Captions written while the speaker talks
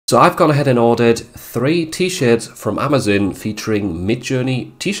So I've gone ahead and ordered 3 t-shirts from Amazon featuring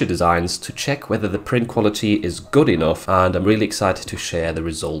Midjourney t-shirt designs to check whether the print quality is good enough, and I'm really excited to share the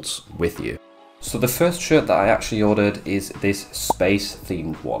results with you. So the first shirt that I actually ordered is this space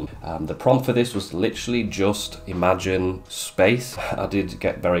themed one. The prompt for this was literally just imagine space. I did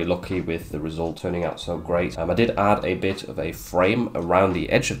get very lucky with the result turning out so great. I did add a bit of a frame around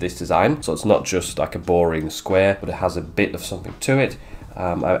the edge of this design, so it's not just like a boring square, but it has a bit of something to it.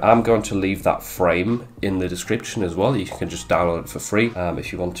 I'm going to leave that frame in the description as well. You can just download it for free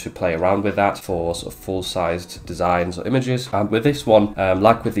if you want to play around with that for sort of full-sized designs or images. And with this one,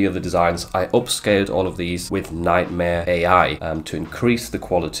 like with the other designs, I upscaled all of these with Nightmare AI to increase the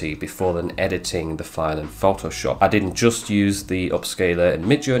quality before then editing the file in Photoshop. I didn't just use the upscaler in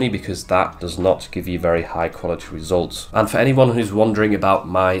Midjourney because that does not give you very high quality results. And for anyone who's wondering about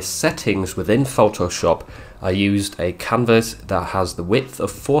my settings within Photoshop, I used a canvas that has the width of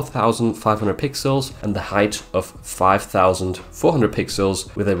 4,500 pixels and the height of 5,400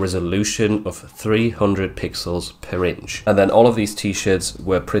 pixels with a resolution of 300 pixels per inch. And then all of these t-shirts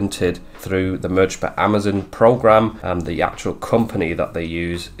were printed through the Merch by Amazon program, and the actual company that they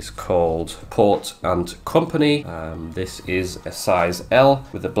use is called Port and Company. This is a size L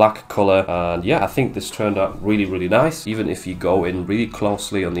with a black color, and yeah, I think this turned out really nice. Even if you go in really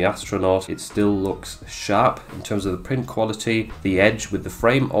closely on the astronaut, it still looks sharp. In terms of the print quality, the edge with the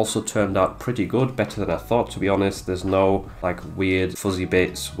frame also turned out pretty good, better than I thought, to be honest. There's no like weird fuzzy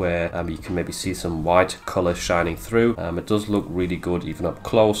bits where you can maybe see some white color shining through. It does look really good even up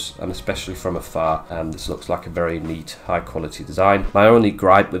close, and especially from afar. This looks like a very neat, high quality design. My only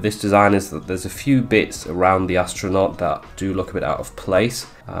gripe with this design is that there's a few bits around the astronaut that do look a bit out of place.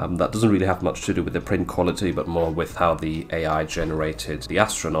 That doesn't really have much to do with the print quality, but more with how the AI generated the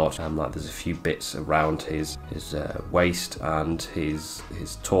astronaut. Like there's a few bits around his waist and his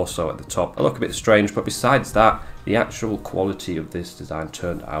torso at the top that look a bit strange, but besides that, the actual quality of this design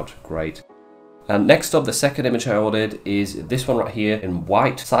turned out great. And next up, the second image I ordered is this one right here in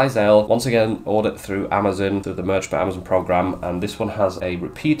white, size L. Once again, ordered through Amazon, through the Merch by Amazon program. And this one has a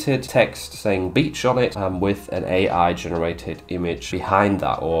repeated text saying beach on it, with an AI generated image behind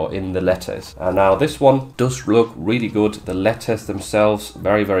that, or in the letters. And now this one does look really good. The letters themselves,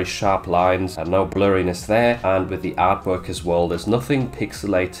 very sharp lines and no blurriness there. And with the artwork as well, there's nothing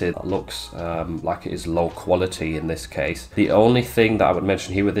pixelated that looks like it is low quality in this case. The only thing that I would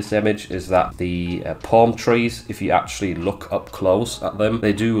mention here with this image is that the palm trees, if you actually look up close at them,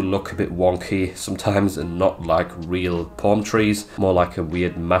 they do look a bit wonky sometimes and not like real palm trees, more like a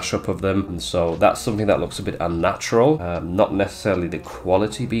weird mashup of them. And so that's something that looks a bit unnatural, not necessarily the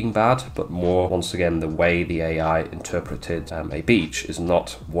quality being bad, but more, once again, the way the AI interpreted a beach is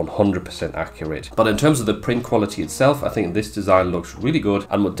not 100% accurate. But in terms of the print quality itself, I think this design looks really good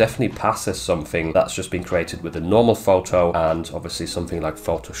and would definitely pass as something that's just been created with a normal photo, and obviously something like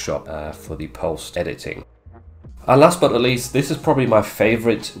Photoshop for the post editing. And last but not least, this is probably my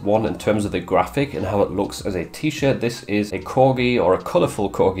favorite one in terms of the graphic and how it looks as a t-shirt. This is a corgi, or a colorful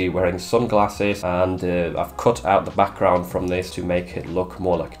corgi, wearing sunglasses, and I've cut out the background from this to make it look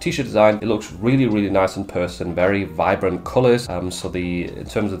more like a t-shirt design. It looks really nice in person, very vibrant colors. So in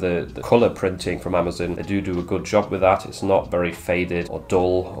terms of the color printing from Amazon, they do a good job with that. It's not very faded or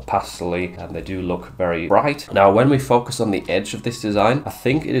dull or pastel-y, and they do look very bright. Now, when we focus on the edge of this design, I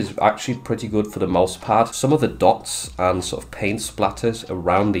think it is actually pretty good for the most part. Some of the dots and sort of paint splatters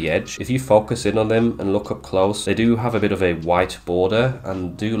around the edge, if you focus in on them and look up close, they do have a bit of a white border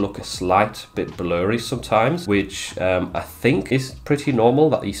and do look a slight bit blurry sometimes, which I think is pretty normal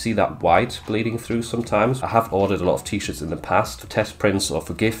that you see that white bleeding through sometimes. I have ordered a lot of t-shirts in the past for test prints or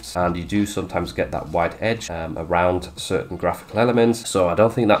for gifts, and you do sometimes get that white edge around certain graphical elements, so I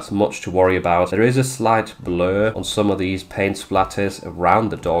don't think that's much to worry about. There is a slight blur on some of these paint splatters around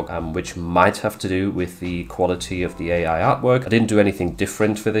the dog, which might have to do with the quality of the AI artwork. I didn't do anything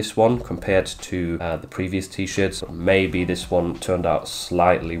different for this one compared to the previous t-shirts. Maybe this one turned out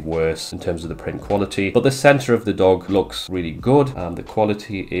slightly worse in terms of the print quality, but the center of the dog looks really good. The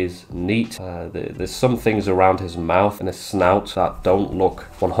quality is neat. There's some things around his mouth and his snout that don't look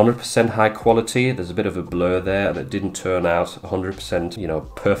 100% high quality. There's a bit of a blur there, and it didn't turn out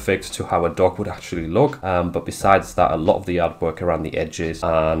 100% perfect to how a dog would actually look. But besides that, a lot of the artwork around the edges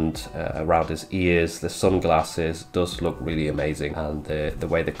and around his ears, the sunglasses, glasses does look really amazing, and the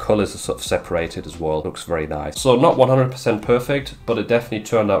way the colors are sort of separated as well looks very nice. So not 100% perfect, but it definitely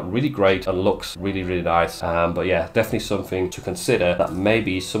turned out really great and looks really, really nice. But yeah, definitely something to consider, that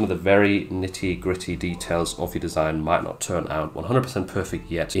maybe some of the very nitty-gritty details of your design might not turn out 100% perfect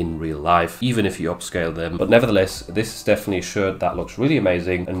yet in real life, even if you upscale them. But nevertheless, this is definitely a shirt that looks really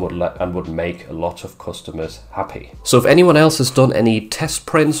amazing and would make a lot of customers happy. So if anyone else has done any test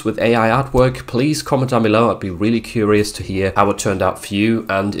prints with AI artwork, please comment down below. I'd be really curious to hear how it turned out for you.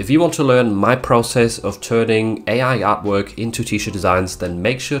 And if you want to learn my process of turning AI artwork into t-shirt designs, then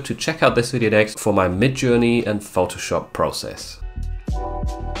make sure to check out this video next for my Midjourney and Photoshop process.